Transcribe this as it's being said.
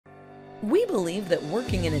We believe that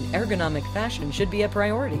working in an ergonomic fashion should be a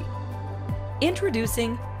priority.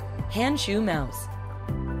 Introducing HandshoeMouse.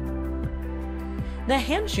 The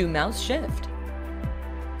HandshoeMouse Shift.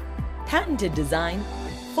 Patented design,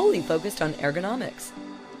 fully focused on ergonomics.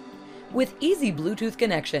 With easy Bluetooth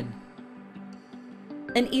connection.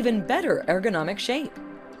 An even better ergonomic shape.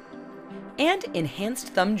 And enhanced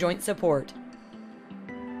thumb joint support.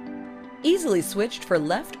 Easily switched for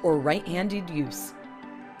left or right-handed use.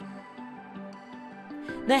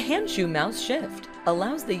 The HandshoeMouse Shift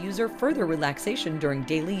allows the user further relaxation during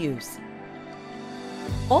daily use.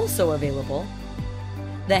 Also available,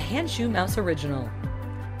 the HandshoeMouse Original,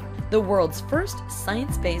 the world's first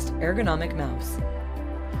science-based ergonomic mouse.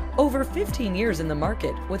 Over 15 years in the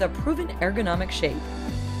market with a proven ergonomic shape,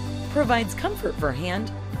 provides comfort for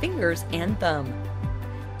hand, fingers, and thumb,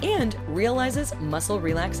 and realizes muscle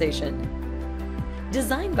relaxation.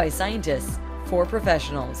 Designed by scientists for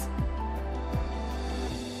professionals.